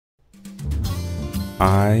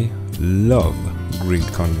I love great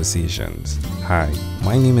conversations. Hi,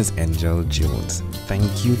 my name is Angel Jones.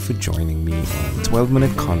 Thank you for joining me on 12-minute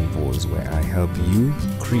convos where I help you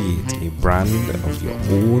create a brand of your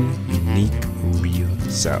own unique, real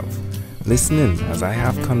self. Listen in as I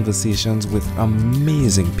have conversations with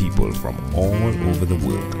amazing people from all over the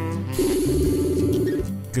world.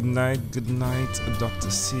 Good night, Dr.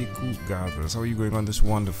 Seku Gathers. How are you going on this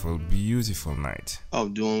wonderful, beautiful night? Oh,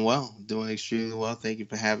 doing well. Doing extremely well. Thank you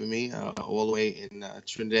for having me all the way in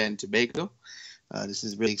Trinidad and Tobago. This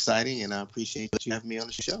is really exciting, and I appreciate you having me on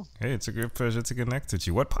the show. Hey, it's a great pleasure to connect with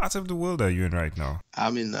you. What part of the world are you in right now?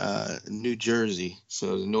 I'm in New Jersey,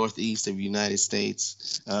 so the northeast of the United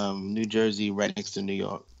States. New Jersey, right next to New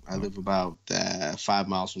York. I live about 5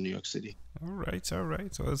 miles from New York City. All right.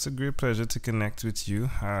 Well, it's a great pleasure to connect with you.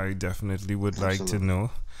 I definitely would like to know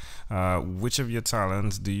which of your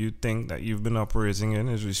talents do you think that you've been operating in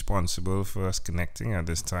is responsible for us connecting at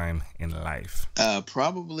this time in life?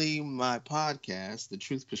 Probably my podcast, The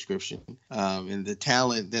Truth Prescription, and the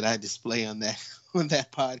talent that I display on that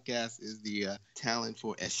podcast is the talent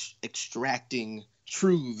for extracting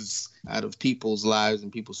truths out of people's lives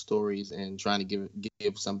and people's stories and trying to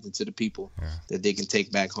give something to the people that they can take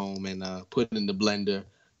back home and put in the blender,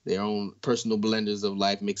 their own personal blenders of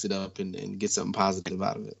life, mix it up and get something positive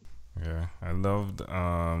out of it. Yeah, I loved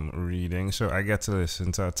reading. So I get to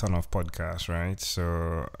listen to a ton of podcasts, right?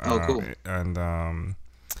 So cool.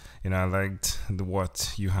 And I liked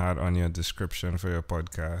what you had on your description for your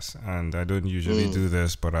podcast. And I don't usually do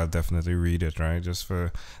this, but I'll definitely read it, right? Just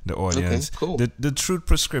for the audience. Okay, cool. The Truth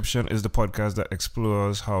Prescription is the podcast that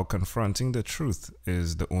explores how confronting the truth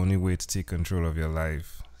is the only way to take control of your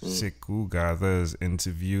life. Seku Gathers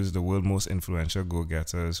interviews the world's most influential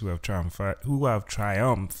go-getters who have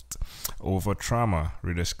triumphed over trauma,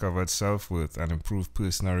 rediscovered self-worth, and improved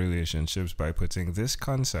personal relationships by putting this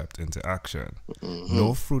concept into action.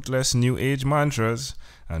 No fruitless new age mantras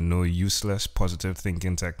and no useless positive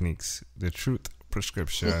thinking techniques. The Truth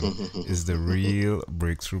Prescription is the real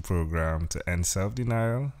breakthrough program to end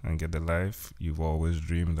self-denial and get the life you've always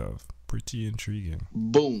dreamed of. Pretty intriguing.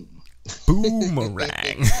 Boom.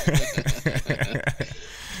 Boomerang.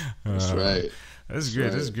 That's right. That's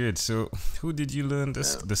great. So who did you learn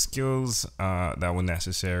the skills that were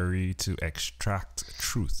necessary to extract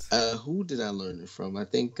truth? Who did I learn it from? I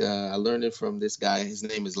think I learned it from this guy. His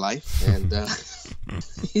name is Life. And,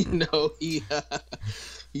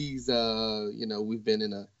 he's we've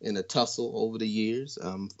been in a tussle over the years.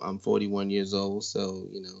 I'm 41 years old. So,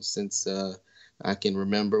 since I can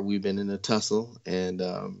remember, we've been in a tussle. And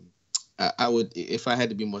I would, if I had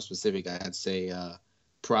to be more specific, I'd say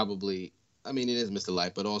probably, it is Mr.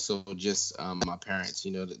 Life, but also just my parents.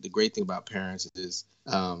 The great thing about parents is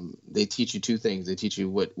they teach you two things. They teach you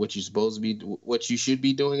what you're supposed to be, what you should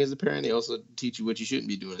be doing as a parent. They also teach you what you shouldn't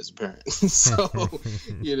be doing as a parent. So,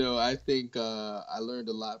 I think I learned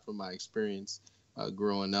a lot from my experience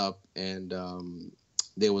growing up, and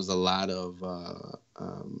there was a lot of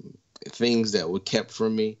things that were kept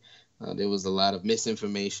from me. There was a lot of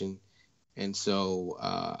misinformation. And so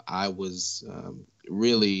I was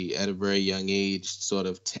really at a very young age sort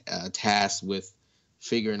of tasked with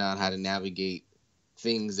figuring out how to navigate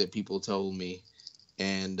things that people told me.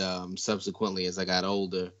 And subsequently, as I got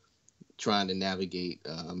older, trying to navigate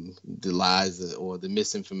the lies or the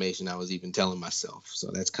misinformation I was even telling myself.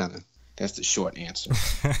 So that's the short answer.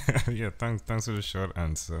 Yeah, thanks for the short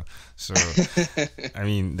answer. So,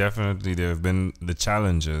 definitely there have been the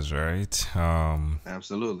challenges, right?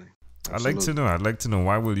 Absolutely. I'd like to know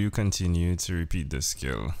why will you continue to repeat the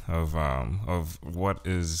skill of what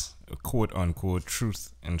is quote unquote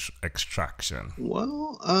truth extraction?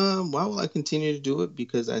 Well, why will I continue to do it?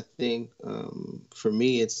 Because I think for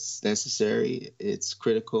me it's necessary, it's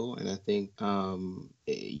critical, and I think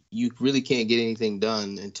you really can't get anything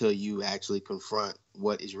done until you actually confront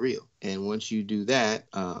what is real. And once you do that,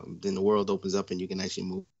 then the world opens up and you can actually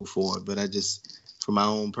move forward. But from my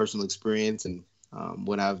own personal experience and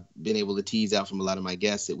what I've been able to tease out from a lot of my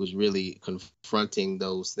guests, it was really confronting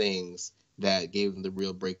those things that gave them the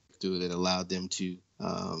real breakthrough that allowed them to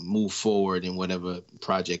move forward in whatever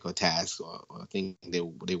project or task or thing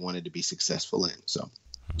they wanted to be successful in. So,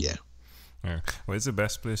 yeah. Yeah. Well, it's the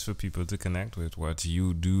best place for people to connect with what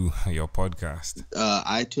you do, your podcast.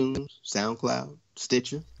 iTunes, SoundCloud,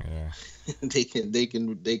 Stitcher. Yeah. they can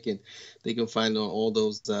find on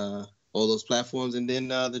all those platforms, and then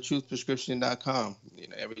thetruthprescription.com.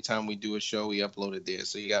 Every time we do a show, we upload it there.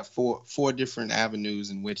 So you got four different avenues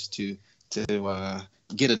in which to get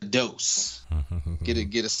a dose, get a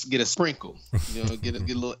sprinkle, get a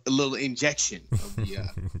little injection of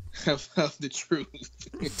about the truth.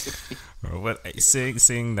 Well,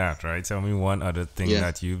 saying that, right? Tell me one other thing Yeah.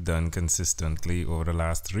 that you've done consistently over the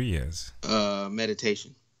last 3 years.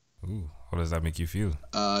 Meditation. Ooh, how does that make you feel?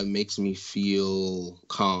 It makes me feel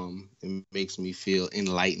calm. It makes me feel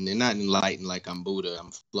enlightened, and not enlightened like I'm Buddha,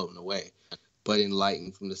 I'm floating away, but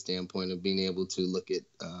enlightened from the standpoint of being able to look at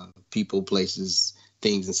people, places,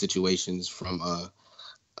 things, and situations from a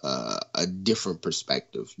different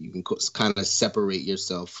perspective. You can kind of separate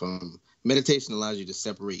yourself from meditation. Allows you to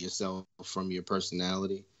separate yourself from your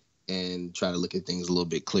personality and try to look at things a little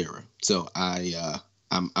bit clearer. So I'm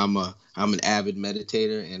an avid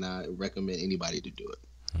meditator, and I recommend anybody to do it.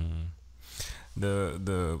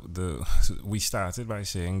 We started by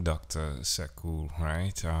saying Dr. Seku,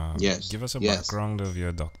 right? Yes. Give us a Yes. background of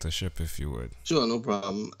your doctorship, if you would. Sure, no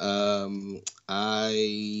problem.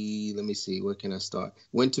 Let me see, where can I start?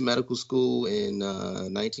 Went to medical school in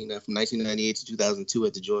 1998 to 2002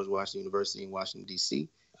 at the George Washington University in Washington, D.C.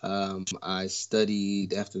 I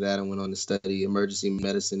studied, after that, I went on to study emergency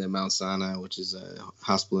medicine at Mount Sinai, which is a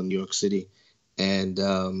hospital in New York City. And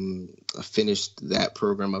I finished that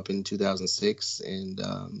program up in 2006. And,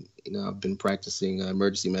 I've been practicing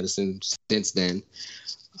emergency medicine since then.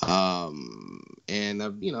 And I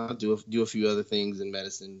do a few other things in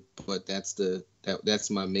medicine, but that's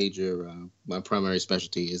my major, my primary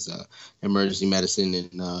specialty is emergency medicine.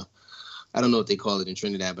 And I don't know what they call it in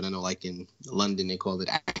Trinidad, but I know like in London they call it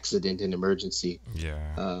accident and emergency.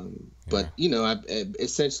 Yeah. But I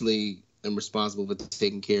essentially am responsible for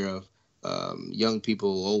taking care of young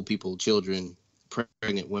people, old people, children,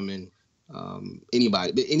 pregnant women.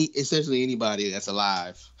 Anybody, but essentially anybody that's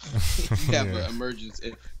alive. If you have an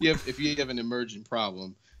emergency, if you have an emergent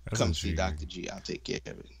problem, come see Dr. G. I'll take care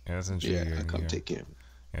of it. That's intriguing. I'll come take care of it.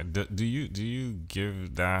 Yeah. Do you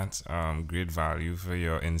give that great value for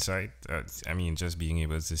your insight? Just being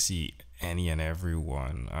able to see any and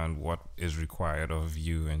everyone and what is required of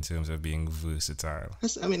you in terms of being versatile.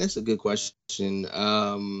 That's a good question.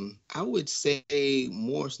 I would say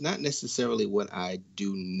more, not necessarily what I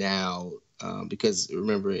do now, because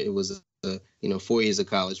remember it was 4 years of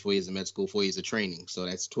college, 4 years of med school, 4 years of training. So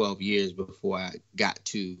that's 12 years before I got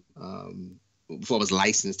to before I was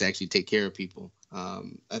licensed to actually take care of people.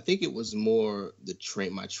 I think it was more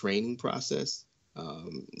my training process.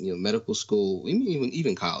 Medical school,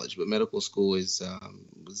 even college, but medical school was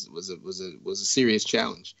a serious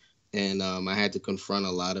challenge, and I had to confront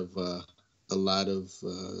a lot of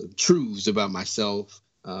truths about myself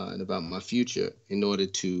and about my future in order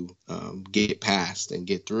to get past and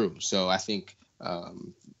get through. So I think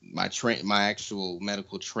my actual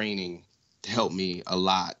medical training helped me a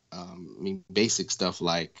lot. Basic stuff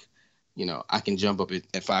like, I can jump up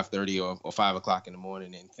at 5:30 or 5 o'clock in the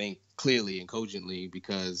morning and think clearly and cogently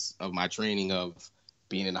because of my training of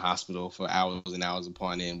being in the hospital for hours and hours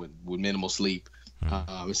upon end with minimal sleep.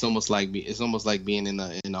 It's almost like being in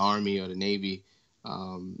the Army or the Navy.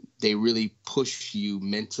 They really push you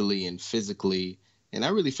mentally and physically, and I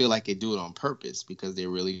really feel like they do it on purpose because they're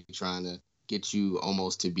really trying to get you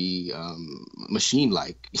almost to be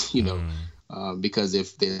machine-like, because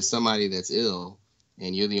if there's somebody that's ill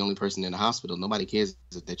and you're the only person in the hospital, nobody cares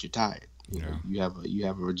that you're tired. You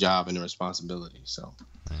have a job and a responsibility. So,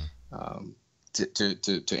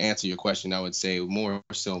 to answer your question, I would say more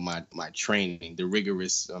so my training, the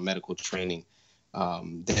rigorous medical training,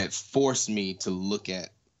 that forced me to look at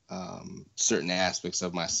certain aspects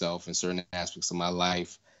of myself and certain aspects of my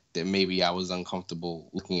life that maybe I was uncomfortable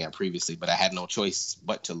looking at previously, but I had no choice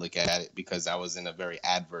but to look at it because I was in a very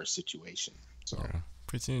adverse situation. So. Yeah.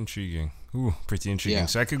 Pretty intriguing. Yeah.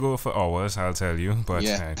 So I could go for hours, I'll tell you. But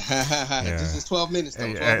This is 12 minutes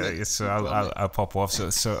though. 12 minutes. So I'll pop off.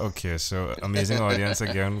 So okay. So amazing audience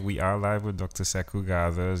again. We are live with Dr. Seku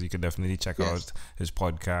Gathers. You can definitely check out his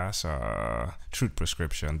podcast, Truth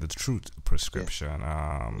Prescription, The Truth Prescription.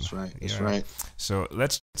 That's right. That's right. So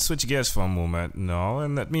let's switch gears for a moment now,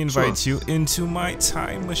 and let me invite you into my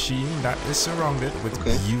time machine that is surrounded with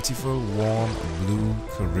beautiful, warm, blue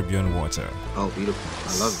Caribbean water. Oh, beautiful.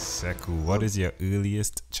 I love it. Seku, what is your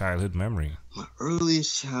earliest childhood memory? My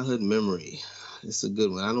earliest childhood memory. It's a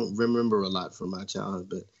good one. I don't remember a lot from my childhood,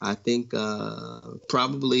 but I think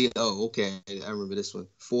probably, I remember this one.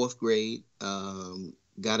 4th grade,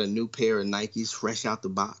 got a new pair of Nikes fresh out the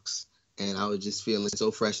box. And I was just feeling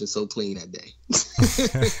so fresh and so clean that day.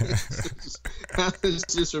 I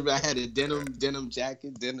had a denim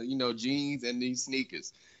jacket, jeans, and these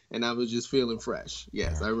sneakers. And I was just feeling fresh.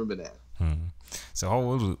 Yes, I remember that. So how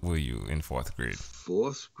old were you in 4th grade?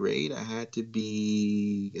 4th grade, I had to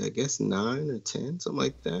be, I guess, 9 or 10, something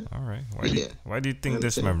like that. All right. Why do you think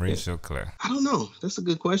this memory is so clear? I don't know. That's a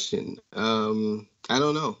good question. I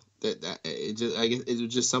don't know. I guess it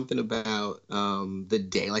was just something about the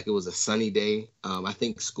day, like it was a sunny day. I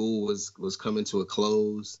think school was coming to a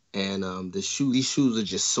close, and these shoes are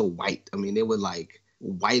just so white. I mean, they were like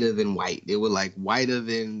whiter than white. They were like whiter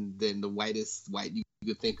than the whitest white you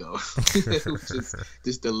could think of. It was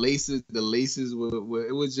just the laces. The laces were.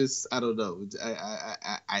 It was just, I don't know.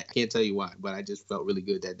 I can't tell you why, but I just felt really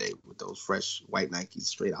good that day with those fresh white Nikes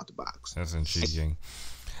straight out the box. That's intriguing.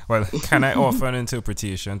 Well, can I offer an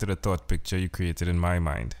interpretation to the thought picture you created in my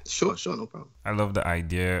mind? Sure, no problem. I love the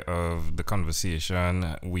idea of the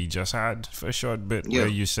conversation we just had for a short bit, where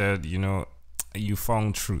you said, you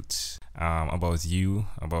found truths about you,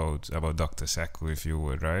 about Dr. Seku, if you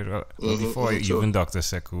would, right? Well, before even Dr.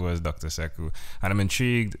 Seku was Dr. Seku. And I'm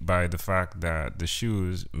intrigued by the fact that the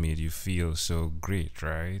shoes made you feel so great,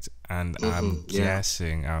 right? And I'm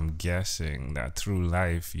guessing that through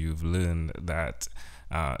life you've learned that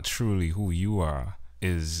truly who you are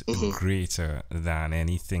is greater than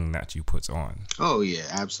anything that you put on. Oh yeah,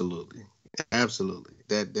 absolutely.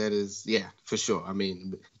 That is, for sure. I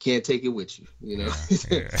mean, you can't take it with you,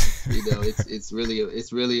 it's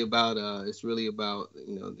really about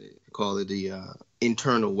call it the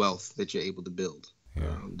internal wealth that you're able to build.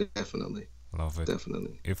 Definitely. Love it.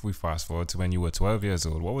 Definitely. If we fast forward to when you were 12 years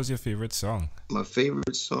old, what was your favorite song? My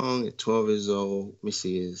favorite song at 12 years old, let me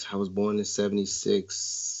see, is I was born in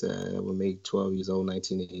 76. I would make 12 years old,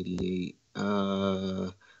 1988.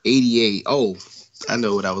 88. Oh, I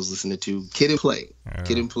know what I was listening to. Kid and Play.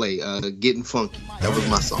 Getting Funky. That was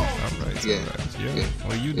my song. All right. Yeah.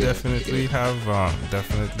 Well, you definitely have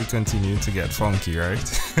definitely continued to get funky, right?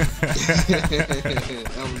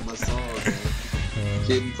 That was my song, man.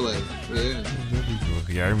 Kid and Play. Yeah.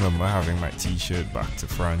 Yeah, I remember having my T-shirt back to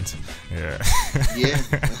front. Yeah.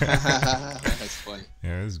 That's funny.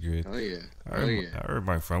 Yeah, it's great. Oh yeah. All right,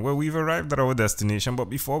 my friend. Well, we've arrived at our destination, but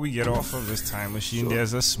before we get off of this time machine,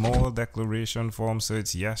 there's a small declaration form, so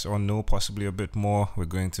it's yes or no, possibly a bit more. We're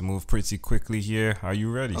going to move pretty quickly here. Are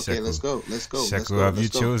you ready, Okay, Seku? Let's go. Seku, have you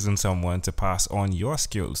chosen someone to pass on your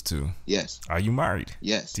skills to? Yes. Are you married?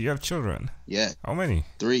 Yes. Do you have children? Yes. How many?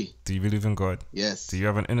 3. Do you believe in God? Yes. Do you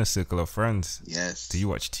have an inner circle of friends? Yes. Do you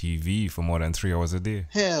watch TV for more than 3 hours a day?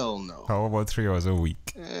 Hell no. How about 3 hours a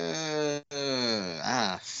week?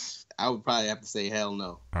 I would probably have to say hell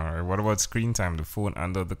no. Alright, what about screen time, the phone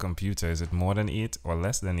and the computer? Is it more than 8 or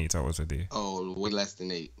less than 8 hours a day? Oh, way less than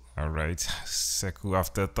 8. Alright, Seku,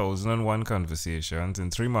 after 1,001 conversations in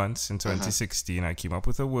 3 months in 2016, I came up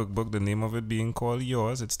with a workbook, the name of it being called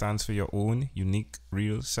Yours. It stands for your own unique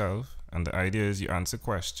real self. And the idea is you answer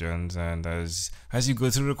questions, and as you go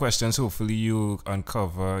through the questions, hopefully you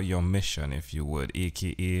uncover your mission, if you would,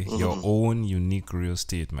 aka your own unique real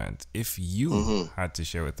statement. If you had to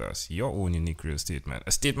share with us your own unique real statement,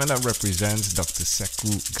 a statement that represents Dr.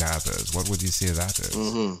 Seku Gathers, what would you say that is?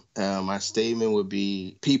 My statement would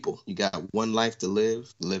be, people, you got one life to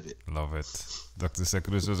live it. Love it. Dr.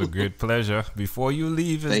 Seku, this was a great pleasure. Before you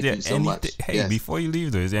leave, Thank you so much. Before you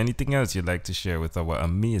leave, though, is there anything else you'd like to share with our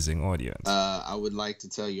amazing audience? I would like to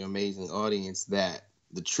tell your amazing audience that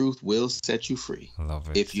the truth will set you free. Love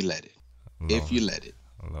it. If you let it. Let it.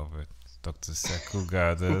 Love it. Dr. Seku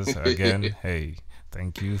Gathers, again, hey,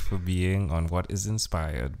 thank you for being on what is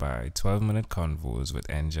inspired by 12-Minute Convos with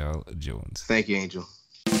Angel Jones. Thank you, Angel.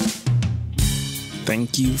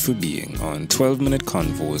 Thank you for being on 12-Minute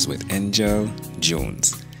Convos with Angel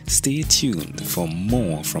Jones. Stay tuned for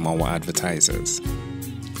more from our advertisers.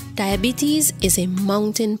 Diabetes is a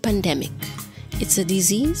mountain pandemic. It's a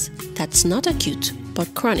disease that's not acute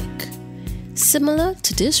but chronic. Similar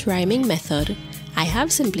to this rhyming method, I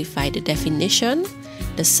have simplified the definition,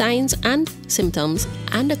 the signs and symptoms,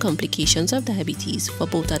 and the complications of diabetes for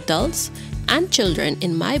both adults and children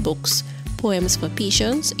in my books, Poems for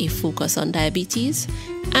Patients, A Focus on Diabetes,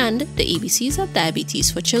 and The ABCs of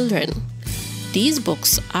Diabetes for Children. These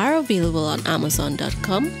books are available on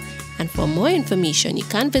Amazon.com, and for more information, you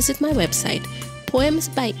can visit my website,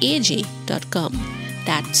 poemsbyaj.com.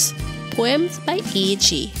 That's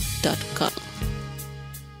poemsbyaj.com.